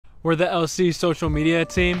We're the LC social media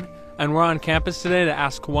team, and we're on campus today to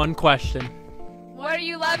ask one question. What are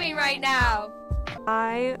you loving right now?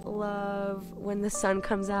 I love when the sun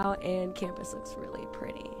comes out and campus looks really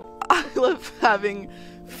pretty. I love having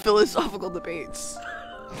philosophical debates.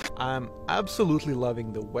 I'm absolutely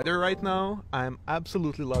loving the weather right now. I'm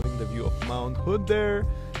absolutely loving the view of Mount Hood there.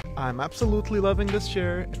 I'm absolutely loving this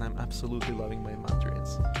chair, and I'm absolutely loving my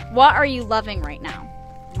mandarins. What are you loving right now?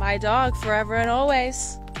 My dog, forever and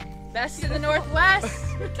always. Best in the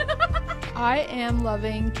Northwest. I am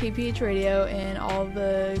loving KPH Radio and all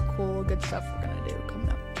the cool, good stuff we're gonna do coming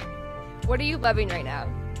up. What are you loving right now?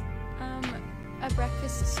 A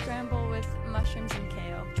breakfast scramble with mushrooms and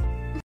kale.